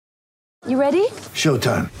You ready?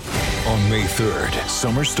 Showtime. On May 3rd,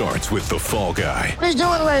 summer starts with The Fall Guy. Let's do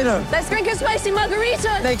it later. Let's drink a spicy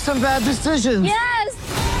margarita. Make some bad decisions. Yes!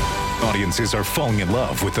 Audiences are falling in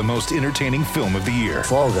love with the most entertaining film of the year.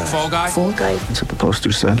 Fall Guy. Fall Guy? Fall guy. That's what the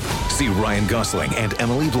poster said. See Ryan Gosling and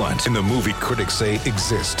Emily Blunt in the movie critics say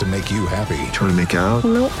exists to make you happy. Trying to make it out?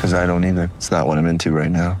 Nope. Because I don't either. It's not what I'm into right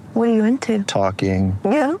now. What are you into? Talking.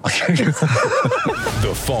 Yeah.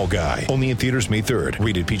 The Fall Guy. Only in theaters May 3rd.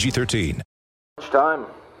 Rated PG-13. Much time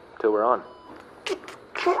till we're on.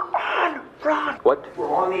 We're on, Ron. What?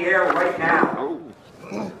 We're on the air right now.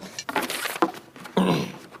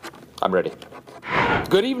 I'm ready.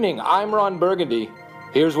 Good evening, I'm Ron Burgundy.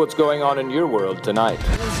 Here's what's going on in your world tonight.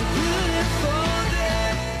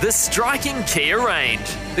 The striking Kia range,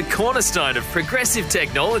 the cornerstone of progressive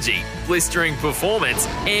technology, blistering performance,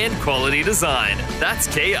 and quality design. That's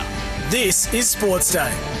Kia. This is Sports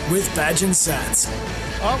Day with Badge and Sats.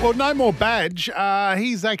 Oh, well, no more Badge.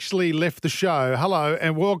 He's actually left the show. Hello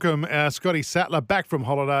and welcome, Scotty Sattler, back from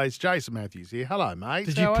holidays. Jason Matthews here. Hello, mate.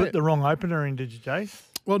 Did you put the wrong opener in, did you, Jace?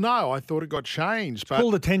 Well, no, I thought it got changed. But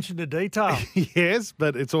Called attention to detail. yes,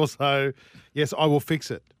 but it's also, yes, I will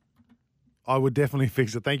fix it. I would definitely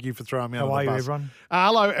fix it. Thank you for throwing me How under are the you, bus. everyone?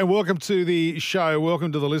 Hello and welcome to the show.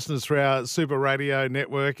 Welcome to the listeners through our Super Radio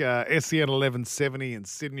Network, SEN 1170 in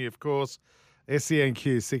Sydney, of course.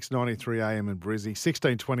 SENQ 693 AM in Brizzy,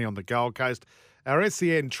 1620 on the Gold Coast. Our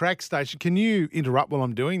SEN track station. Can you interrupt while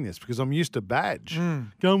I'm doing this? Because I'm used to Badge.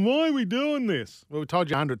 Going, why are we doing this? Well, we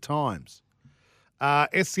told you 100 times.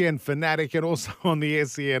 SEN Fanatic and also on the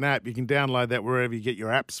SEN app. You can download that wherever you get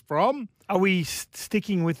your apps from. Are we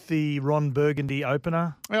sticking with the Ron Burgundy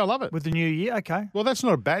opener Yeah, I love it. with the new year? Okay. Well, that's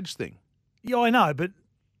not a Badge thing. Yeah, I know, but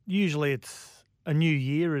usually it's a new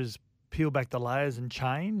year is peel back the layers and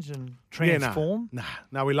change and transform.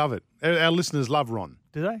 No, we love it. Our listeners love Ron.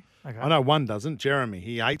 Do they? Okay. I know one doesn't, Jeremy.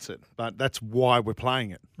 He hates it, but that's why we're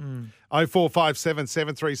playing it. 0457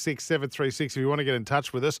 736 736 if you want to get in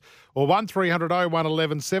touch with us. Or 1300 01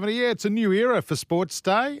 1170. Yeah, it's a new era for Sports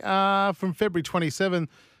Day. From February 27,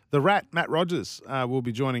 the Rat, Matt Rogers, will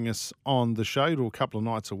be joining us on the show. Do a couple of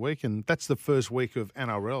nights a week, and that's the first week of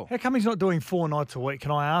NRL. How come he's not doing 4 nights a week?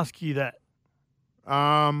 Can I ask you that?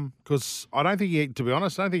 Because I don't think to be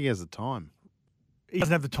honest, I don't think he has the time. He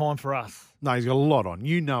doesn't have the time for us. No, he's got a lot on.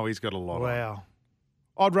 You know he's got a lot on. Wow.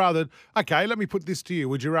 I'd rather, okay, let me put this to you.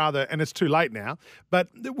 Would you rather, and it's too late now, but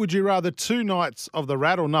would you rather 2 nights of the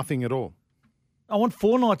Rat or nothing at all? I want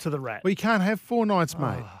 4 nights of the Rat. Well, you can't have 4 nights,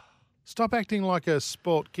 mate. Stop acting like a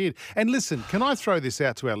sport kid. And listen, can I throw this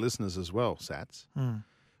out to our listeners as well, Sats?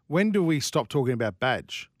 When do we stop talking about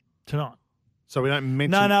Badge? Tonight. So we don't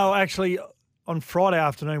mention... No, actually, on Friday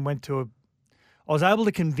afternoon, I was able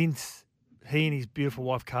to convince he and his beautiful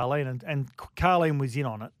wife, Carleen, and Carleen was in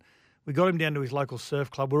on it. We got him down to his local surf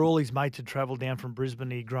club where all his mates had travelled down from Brisbane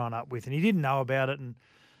he'd grown up with, and he didn't know about it,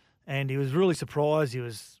 and he was really surprised. He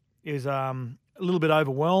was a little bit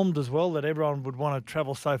overwhelmed as well that everyone would want to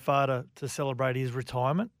travel so far to celebrate his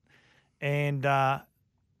retirement. And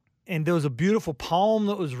there was a beautiful poem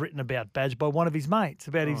that was written about Badge by one of his mates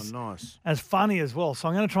about his. Nice. And it's funny as well. So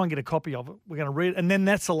I'm going to try and get a copy of it. We're going to read it, and then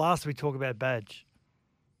that's the last we talk about Badge.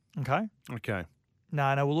 Okay. Okay.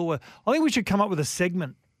 No, we'll always. I think we should come up with a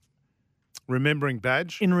segment Remembering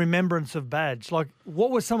Badge? in remembrance of Badge. Like,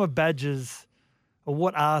 what were some of Badge's, or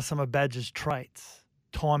what are some of Badge's traits?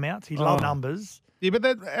 Timeouts. He loved numbers. Yeah,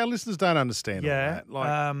 but our listeners don't understand all Yeah. that.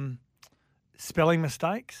 Like, Spelling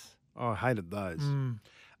mistakes. I hated those.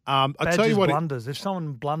 I Badge's tell you what... blunders. If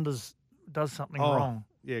someone does something wrong.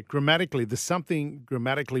 Yeah, grammatically, there's something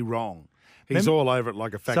grammatically wrong. He's all over it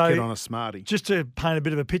like a fat kid on a Smartie. Just to paint a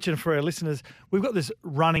bit of a picture for our listeners, we've got this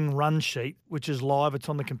running run sheet, which is live. It's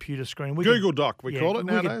on the computer screen. Google Doc, we call it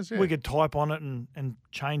nowadays. We could type on it and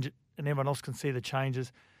change it, and everyone else can see the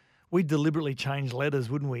changes. We'd deliberately change letters,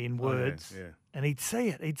 wouldn't we, in words? Yeah. And he'd see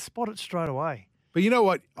it. He'd spot it straight away. But you know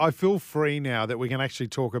what? I feel free now that we can actually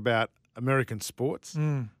talk about American sports,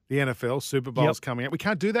 the NFL, Super Bowl's coming out. We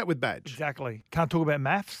can't do that with Badge. Exactly. Can't talk about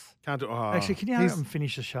maths. Can't do. Actually, can you hurry up and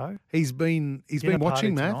finish the show? He's been Dinner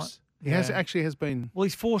watching party maths. tonight. He has been. Well,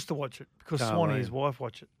 he's forced to watch it because Swanee, his wife,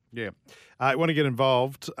 watch it. Yeah. You want to get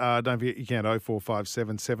involved, don't forget you can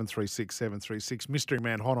 0457 736 736. Mystery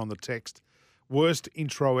Man hot on the text. Worst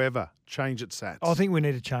intro ever. Change it, Sats. I think we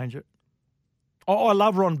need to change it. I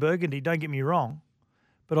love Ron Burgundy, don't get me wrong,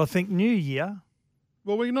 but I think New Year.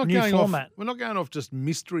 Well, we're not new going format. off. We're not going off just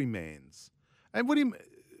Mystery Mans. And what do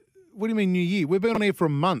you mean New Year? We've been on here for a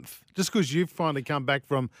month. Just because you've finally come back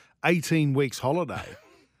from 18 weeks holiday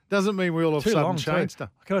doesn't mean we all of a sudden change stuff.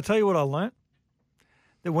 Can I tell you what I learnt?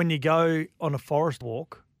 That when you go on a forest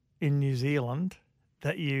walk in New Zealand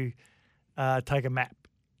that you take a map.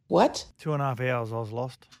 What? 2.5 hours I was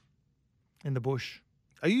lost in the bush.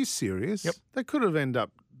 Are you serious? Yep. That could have ended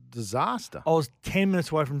up disaster. I was 10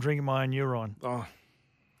 minutes away from drinking my own urine. Oh.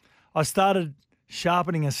 I started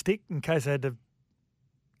sharpening a stick in case I had to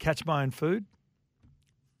catch my own food.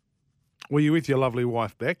 Were you with your lovely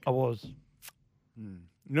wife, Beck? I was. You're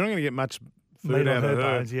not going to get much food Meat on out her of her.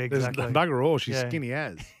 bones, yeah, exactly. There's bugger all. She's Yeah. skinny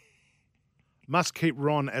as. Must keep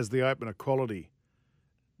Ron as the opener quality.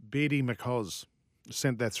 Beardy McCoz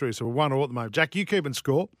sent that through. So we're 1-1 at the moment. Jack, you keeping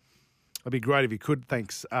score. It'd be great if you could.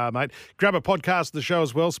 Thanks, mate. Grab a podcast of the show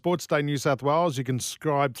as well, Sports Day New South Wales. You can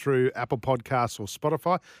subscribe through Apple Podcasts or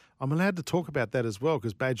Spotify. I'm allowed to talk about that as well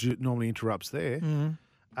because Badge normally interrupts there.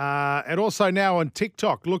 And also now on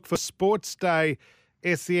TikTok, look for Sports Day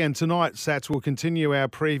SEN. Tonight, Sats, will continue our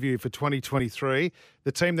preview for 2023.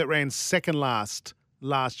 The team that ran second last year.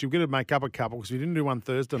 We're going to make up a couple because we didn't do one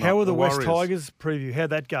Thursday night. How were the West Warriors. Tigers preview? How'd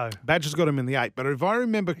that go? Badger's got him in the 8, but if I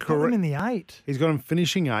remember Got him correctly, in the 8. he's got him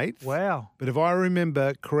finishing 8th. Wow. But if I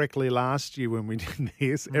remember correctly last year when we did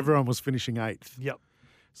this, everyone was finishing 8th. Yep.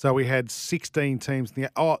 So we had 16 teams in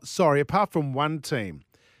the apart from one team,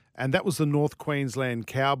 and that was the North Queensland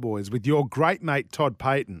Cowboys with your great mate Todd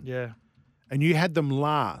Payton. Yeah. And you had them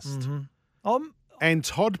last. Mm-hmm. And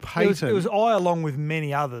Todd Payton. It was I along with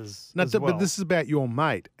many others. No, as well. but this is about your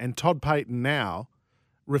mate. And Todd Payton now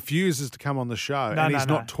refuses to come on the show, and he's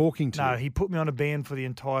not talking to No, you. he put me on a ban for the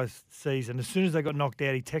entire season. As soon as they got knocked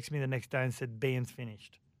out, he texted me the next day and said, ban's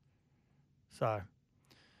finished. So.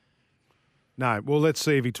 No, well, let's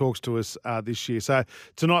see if he talks to us this year. So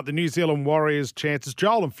tonight, the New Zealand Warriors' chances.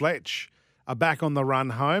 Joel and Fletch are back on the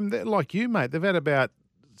run home. They're like you, mate. They've had about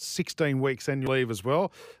 16 weeks annual leave as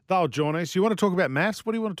well. They'll join us. You want to talk about maths?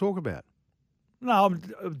 What do you want to talk about? No,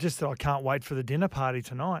 just that I can't wait for the dinner party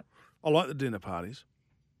tonight. I like the dinner parties.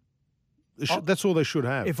 That's all they should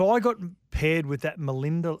have. If I got paired with that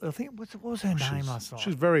Melinda, I think, what was her name last night?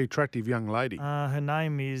 She's a very attractive young lady. Her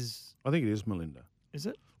name is... I think it is Melinda. Is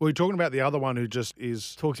it? Well, you're talking about the other one who just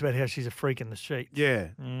is... Talks about how she's a freak in the sheets. Yeah.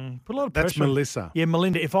 Put a lot of pressure That's on- Melissa. Yeah,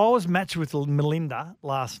 Melinda. If I was matched with Melinda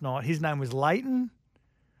last night, his name was Leighton,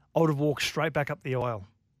 I would have walked straight back up the aisle.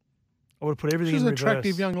 I would have put everything She's in an reverse.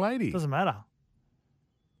 attractive young lady. Doesn't matter.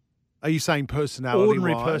 Are you saying personality-wise?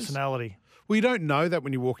 Ordinary personality. Well, you don't know that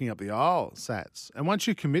when you're walking up the aisle, Sats. And once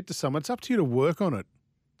you commit to someone, it's up to you to work on it,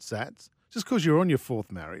 Sats. Just because you're on your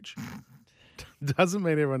 4th marriage doesn't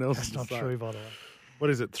mean everyone else That's is not the same. true, by the way. What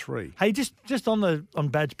is it, 3? Hey, just on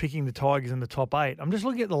Badge picking the Tigers in the top 8, I'm just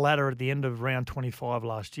looking at the ladder at the end of round 25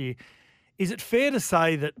 last year. Is it fair to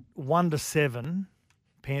say that 1 to 7,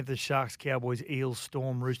 Panthers, Sharks, Cowboys, Eels,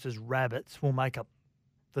 Storm, Roosters, Rabbits will make up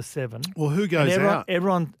the 7? Well, who goes and out?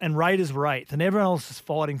 Everyone and Raiders were 8th, and everyone else is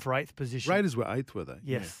fighting for 8th position. Raiders were 8th, were they?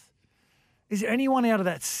 Yes. Is there anyone out of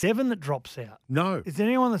that 7 that drops out? No. Is there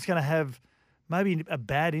anyone that's going to have maybe a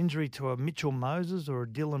bad injury to a Mitchell Moses or a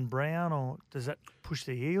Dylan Brown, or does that push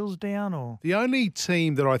the Eels down? Or The only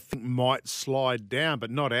team that I think might slide down, but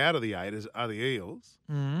not out of the 8, are the Eels.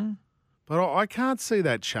 Mm-hmm. But I can't see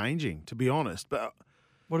that changing, to be honest. But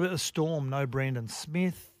What about the Storm? No Brandon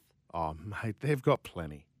Smith. Oh, mate, they've got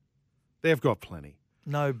plenty. They've got plenty.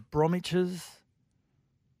 No Bromwiches.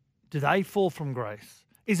 Do they fall from grace?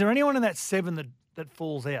 Is there anyone in that 7 that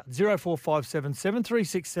falls out? 0457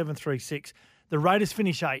 736 736. The Raiders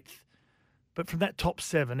finish 8th. But from that top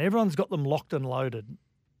 7, everyone's got them locked and loaded.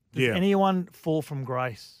 Does anyone fall from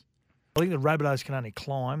grace? I think the Rabbitohs can only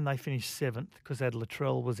climb. They finished 7th because that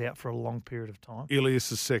Latrell was out for a long period of time.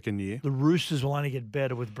 Ilias' second year. The Roosters will only get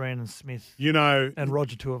better with Brandon Smith You know, and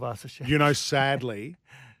Roger Tuivasa. you know, sadly,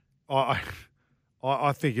 I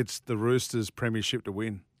think it's the Roosters' premiership to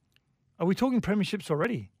win. Are we talking premierships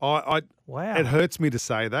already? Wow. It hurts me to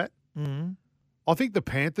say that. Mm-hmm. I think the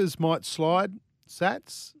Panthers might slide,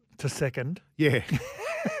 Sats. To second. Yeah.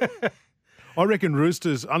 I reckon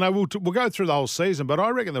Roosters, I know we'll go through the whole season, but I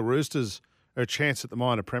reckon the Roosters are a chance at the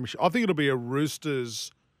minor premiership. I think it'll be a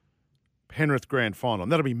Roosters-Penrith grand final,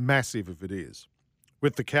 and that'll be massive if it is,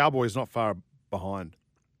 with the Cowboys not far behind.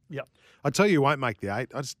 Yep. I tell you, won't make the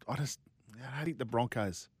 8. I think the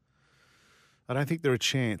Broncos. I don't think they're a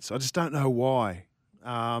chance. I just don't know why.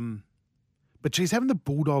 But, geez, having the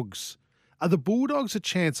Bulldogs... Are the Bulldogs a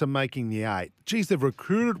chance of making the 8? Geez, they've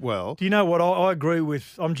recruited well. Do you know what? I agree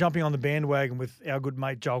with. I'm jumping on the bandwagon with our good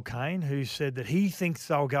mate Joel Kane, who said that he thinks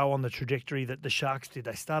they'll go on the trajectory that the Sharks did.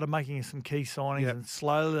 They started making some key signings, and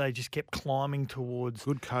slowly they just kept climbing towards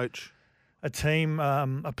good coach, a team,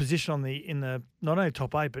 a position in the not only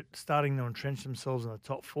top 8, but starting to entrench themselves in the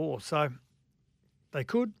top 4. So they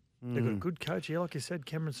could. They've got a good coach here, like you said,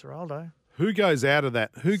 Cameron Ciraldo. Who goes out of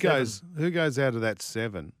that? Who Seven. goes out of that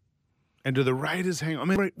 7? And do the Raiders hang on?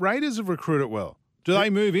 I mean, Raiders have recruited well. Do they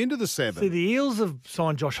move into the 7? See, the Eels have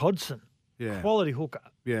signed Josh Hodgson. Yeah. Quality hooker.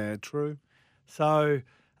 Yeah, true. So,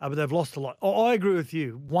 but they've lost a lot. I agree with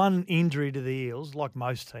you. One injury to the Eels, like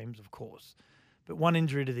most teams, of course, but one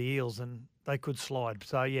injury to the Eels and they could slide.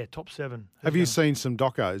 So, yeah, top 7. Have you seen some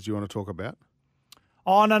docos you want to talk about?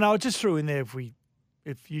 Oh, no, I just threw in there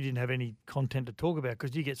if you didn't have any content to talk about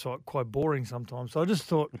because you get quite boring sometimes. So I just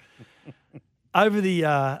thought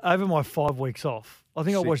over my 5 weeks off, I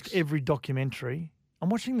think I watched every documentary. I'm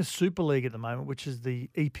watching the Super League at the moment, which is the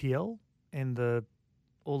EPL and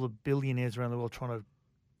all the billionaires around the world trying to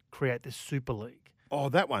create this Super League. Oh,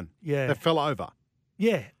 that one. Yeah. That fell over.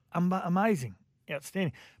 Yeah, amazing,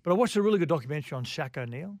 outstanding. But I watched a really good documentary on Shaq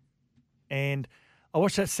O'Neal, and I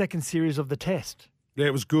watched that second series of The Test. Yeah,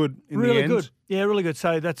 it was good in really the end. Good. Yeah, really good.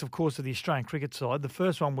 So that's, of course, of the Australian cricket side. The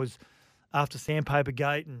first one was after Sandpaper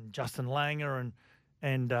Gate and Justin Langer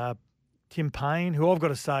and Tim Payne, who I've got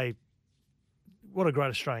to say, what a great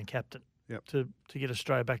Australian captain to get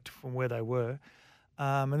Australia back from where they were.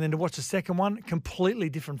 And then to watch the second one, completely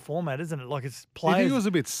different format, isn't it? Like it's players. I think it was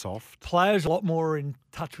a bit soft. Players a lot more in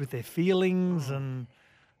touch with their feelings and.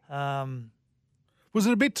 Was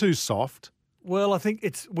it a bit too soft? Well, I think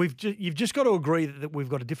you've just got to agree that we've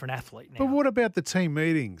got a different athlete now. But what about the team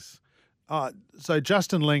meetings? So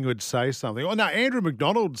Justin Langer would say something. Oh no, Andrew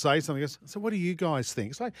McDonald would say something. So what do you guys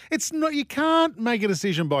think? It's like it's not. You can't make a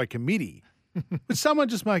decision by committee. But someone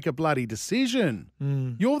just make a bloody decision.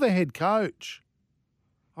 You're the head coach.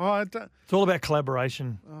 It's all about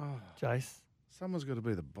collaboration, Jace. Someone's got to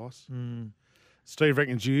be the boss. Steve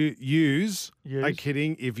reckons Use. No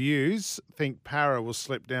kidding. If Use think Para will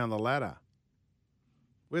slip down the ladder.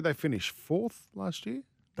 Where'd they finish? 4th last year?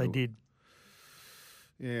 They did.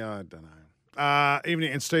 Yeah, I don't know.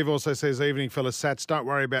 Evening, and Steve also says, evening, fellas. Sats, don't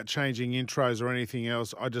worry about changing intros or anything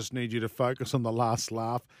else. I just need you to focus on the last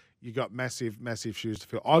laugh. You got massive shoes to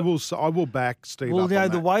fill. I will back Steve Well, up on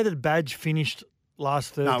the that. way that Badge finished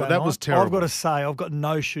last Thursday that night, was terrible. I've got to say, I've got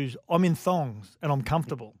no shoes. I'm in thongs and I'm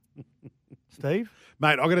comfortable. Steve?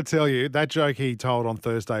 Mate, I've got to tell you, that joke he told on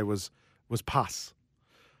Thursday was pus.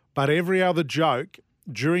 But every other joke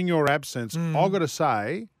during your absence, I've got to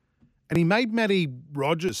say, and he made Matty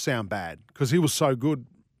Rogers sound bad because he was so good.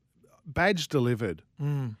 Badge delivered.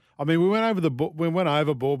 I mean, we went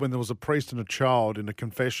overboard when there was a priest and a child in a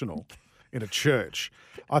confessional in a church.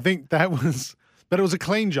 I think but it was a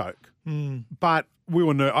clean joke. But we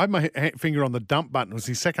were I had my finger on the dump button. It was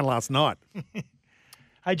his second last night. Hey,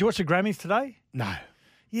 did you watch the Grammys today? No.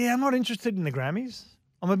 Yeah, I'm not interested in the Grammys.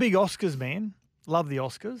 I'm a big Oscars man. Love the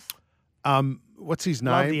Oscars. What's his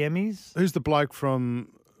name? Love the Emmys. Who's the bloke from,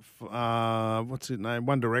 what's his name?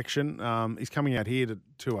 One Direction. He's coming out here to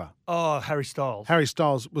tour. Oh, Harry Styles. Harry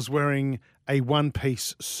Styles was wearing a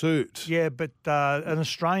one-piece suit. Yeah, but an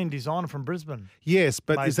Australian designer from Brisbane. Yes,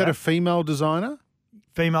 but is that a female designer?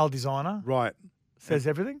 Female designer. Right. Says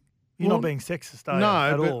everything? You're not being sexist, are you? No,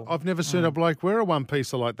 at but all. I've never seen a bloke wear a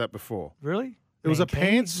one-piecer like that before. Really? It was a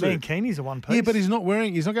pantsuit. Mankini's a one-piece. Yeah, but he's not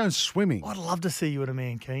going swimming. I'd love to see you in a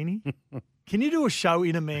mankini. Can you do a show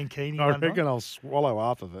in a mankini? I reckon I'll swallow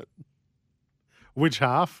half of it. Which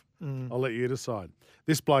half? I'll let you decide.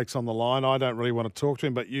 This bloke's on the line. I don't really want to talk to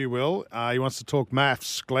him, but you will. He wants to talk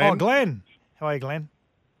maths. Glenn. Oh, Glenn. How are you, Glenn?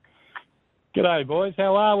 G'day, boys.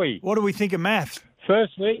 How are we? What do we think of maths?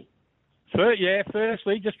 Firstly,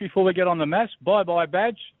 just before we get on the maths, bye-bye,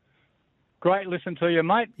 Badge. Great listen to you,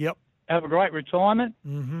 mate. Yep. Have a great retirement.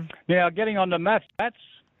 Mm-hmm. Now, getting on to maths.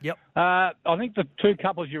 Yep. I think the two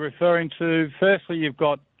couples you're referring to, firstly, you've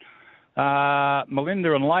got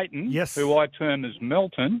Melinda and Leighton, yes, who I term as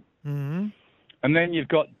Melton. Mm-hmm. And then you've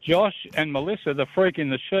got Josh and Melissa, the freak in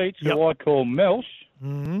the sheets, yep, who I call Melsh.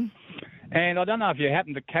 Mm-hmm. And I don't know if you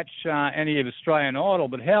happen to catch any of Australian Idol,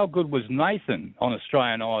 but how good was Nathan on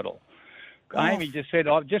Australian Idol? Amy just said,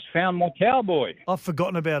 I've just found my cowboy. I've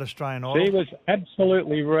forgotten about Australian Idol. He was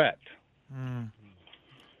absolutely wrapped.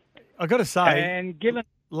 I've got to say, and given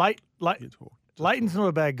Leighton's not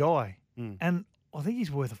a bad guy. And I think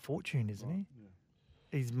he's worth a fortune, isn't he?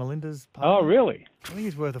 Yeah. He's Melinda's partner. Oh, really? I think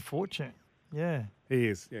he's worth a fortune. Yeah. He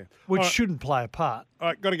is, yeah. Which shouldn't play a part. All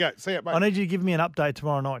right, got to go. See you, mate. I need you to give me an update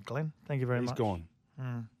tomorrow night, Glenn. Thank you very much. He's gone.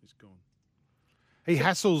 He's gone. He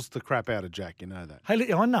hassles the crap out of Jack, you know that.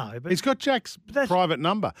 Hey, I know, but he's got Jack's private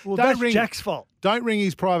number. Well, that's Jack's fault. Don't ring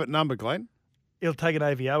his private number, Glenn. He'll take an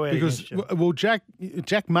AVO out because against you. Well,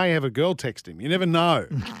 Jack may have a girl text him. You never know.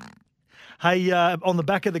 Hey, on the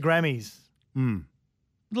back of the Grammys, a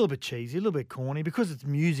little bit cheesy, a little bit corny because it's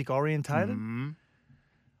music orientated.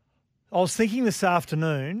 I was thinking this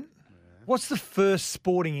afternoon, What's the first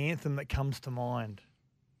sporting anthem that comes to mind?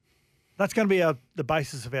 That's going to be the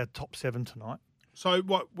basis of our top 7 tonight. So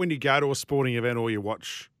when you go to a sporting event or you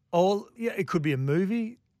watch? Oh, yeah, it could be a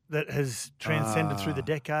movie that has transcended through the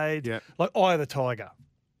decades, like Eye of the Tiger.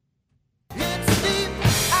 Yep.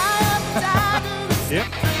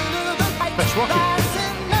 That's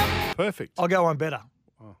Rocky. Perfect. I'll go one better.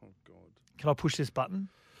 Oh, God. Can I push this button?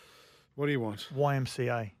 What do you want?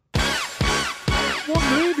 YMCA. What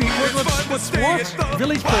movie? What's what?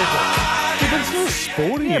 Village People. Yeah, but it's not a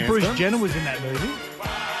sporting anthem. Bruce Jenner was in that movie.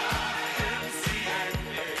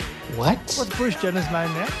 What? What's Bruce Jenner's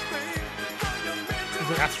name now?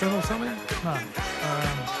 Is it Catherine or something? No.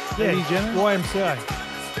 Jenny Jenner? YMCA.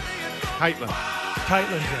 Caitlin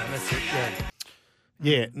Jenner, that's it, yeah.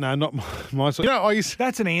 Yeah, no, not my sort. You know,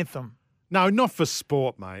 That's an anthem. No, not for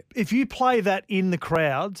sport, mate. If you play that in the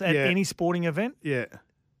crowds at any sporting event,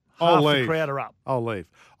 half the crowd are up. I'll leave.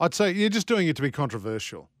 I'd say you're just doing it to be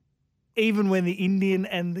controversial. Even when the Indian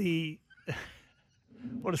and the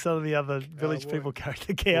what are some of the other village people carry?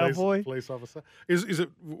 The cowboy? Police officer. Is it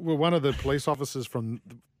were one of the police officers from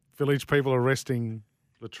the village people arresting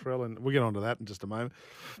Latrell? And we'll get onto that in just a moment.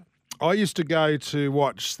 I used to go to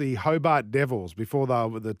watch the Hobart Devils before they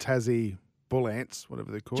were the Tassie Bull Ants,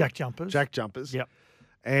 whatever they're called. Jack Jumpers. Yep.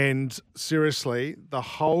 And seriously, the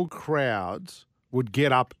whole crowd would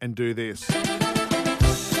get up and do this.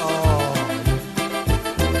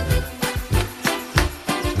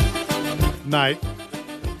 Mate,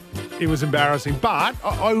 it was embarrassing. But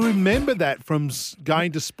I remember that from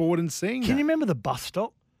going to sport and seeing Can you remember the bus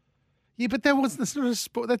stop? Yeah, but that's not a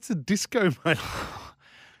sport. That's a disco, mate.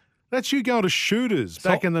 That's you going to Shooters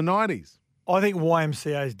back in the 90s. I think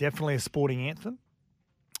YMCA is definitely a sporting anthem.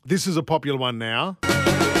 This is a popular one now. Oh,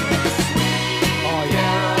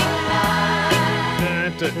 yeah.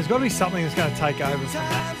 There's got to be something that's going to take over from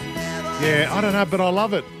that. Yeah, I don't know, but I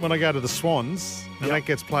love it when I go to the Swans and that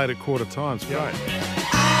gets played at quarter time. It's great.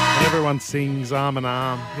 And everyone sings arm in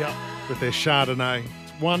arm with their Chardonnay.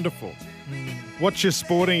 It's wonderful. What's your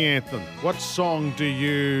sporting anthem? What song do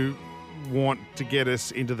you want to get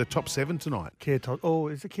us into the top 7 tonight? Is it Care top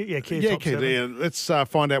 7? Yeah. Let's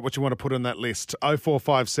find out what you want to put on that list.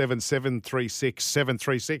 0457 736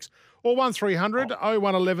 736 or 1300 01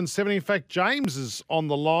 1170. In fact, James is on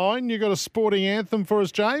the line. You got a sporting anthem for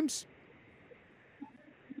us, James?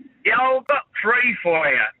 Yeah, I've got 3 for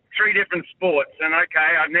you. 3 different sports. And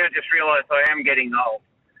okay, I've now just realised I am getting old.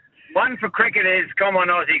 1 for cricket is Come On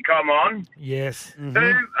Aussie, Come On. Yes. 2,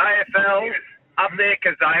 AFL, Up There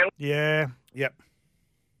Kazale. Yeah. Yep.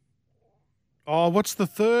 Oh, what's the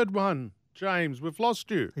third one? James, we've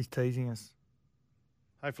lost you. He's teasing us.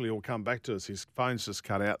 Hopefully he'll come back to us. His phone's just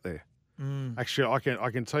cut out there. Actually,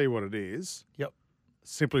 I can tell you what it is. Yep.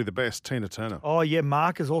 Simply the Best, Tina Turner. Oh, yeah.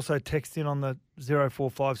 Mark has also texted in on the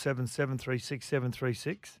 0457 736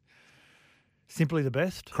 736. Simply the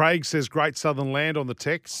Best. Craig says Great Southern Land on the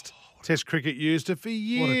text. Test cricket used it for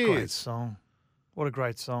years. What a great song. What a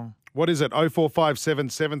great song. What is it? 0457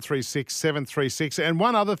 736 736. And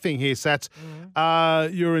one other thing here, Sats.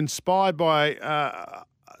 You're inspired by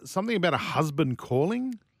something about a husband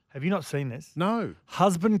calling. Have you not seen this? No.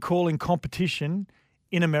 Husband calling competition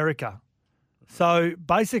in America. So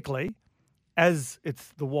basically, as it's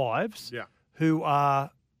the wives who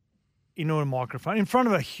are into a microphone, in front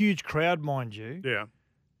of a huge crowd, mind you,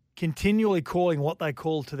 continually calling what they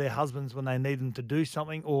call to their husbands when they need them to do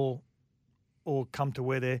something or come to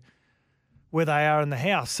where they are in the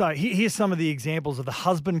house. So here's some of the examples of the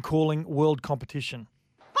husband calling world competition.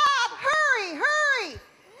 Bob, hurry, hurry!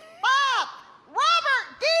 Bob, Robert,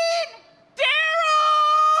 Dean, Daryl!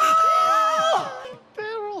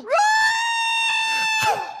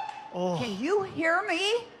 Oh. Can you hear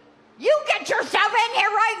me? You get yourself in here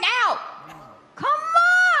right now! Come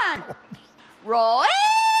on! Roy!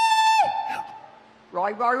 Roy!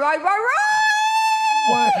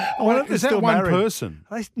 Is that one person?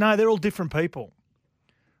 No, they're all different people.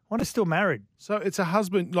 One is still married. So it's a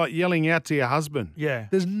husband like yelling out to your husband. Yeah.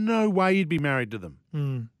 There's no way you'd be married to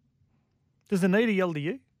them. Does Anita yell to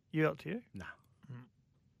you? You yell to you? No.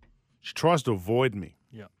 She tries to avoid me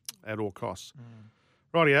at all costs.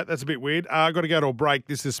 Rightio, that's a bit weird. I've got to go to a break.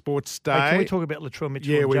 This is Sports Day. Hey, can we talk about Latrell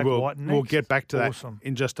Mitchell and Jack White next? We'll get back to that Awesome.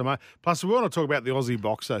 in just a moment. Plus, we want to talk about the Aussie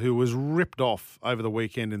boxer who was ripped off over the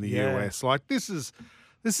weekend in the US. Like, this is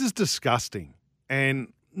disgusting.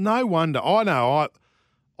 And no wonder. I know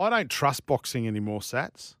I don't trust boxing anymore,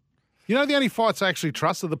 Sats. You know the only fights I actually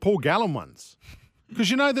trust are the Paul Gallen ones.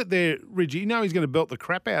 Because you know that they're rigid. You know he's going to belt the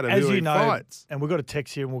crap out of who he fights. And we've got a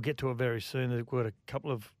text here, and we'll get to it very soon. We've got a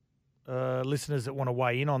couple of listeners that want to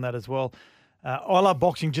weigh in on that as well. I love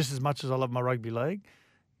boxing just as much as I love my rugby league.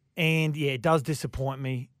 And, yeah, it does disappoint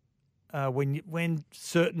me when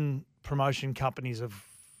certain promotion companies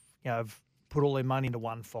have put all their money into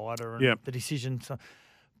one fighter and the decision.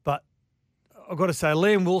 But I've got to say,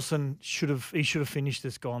 Liam Wilson should have finished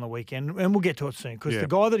this guy on the weekend, and we'll get to it soon, because the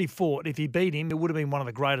guy that he fought, if he beat him, it would have been one of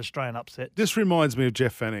the great Australian upsets. This reminds me of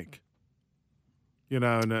Jeff Fennick,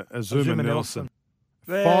 and Azuma Nelson.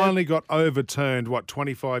 Finally got overturned,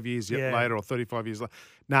 25 years later or 35 years later.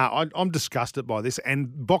 Now, I'm disgusted by this,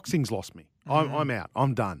 and boxing's lost me. I'm out.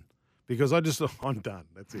 I'm done. Because I'm done.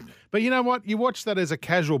 That's it. But you know what? You watch that as a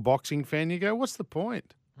casual boxing fan, you go, what's the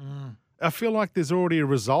point? I feel like there's already a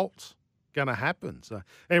result going to happen. So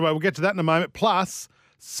anyway, we'll get to that in a moment. Plus,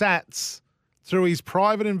 Sats, through his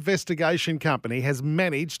private investigation company, has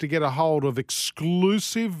managed to get a hold of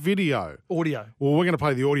exclusive video. Audio. Well, we're going to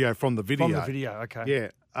play the audio from the video. From the video,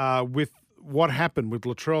 okay. Yeah, with what happened with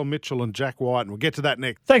Latrell Mitchell and Jack White, and we'll get to that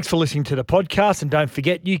next. Thanks for listening to the podcast, and don't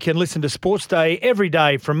forget you can listen to Sports Day every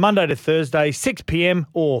day from Monday to Thursday, 6 p.m.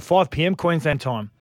 or 5 p.m. Queensland time.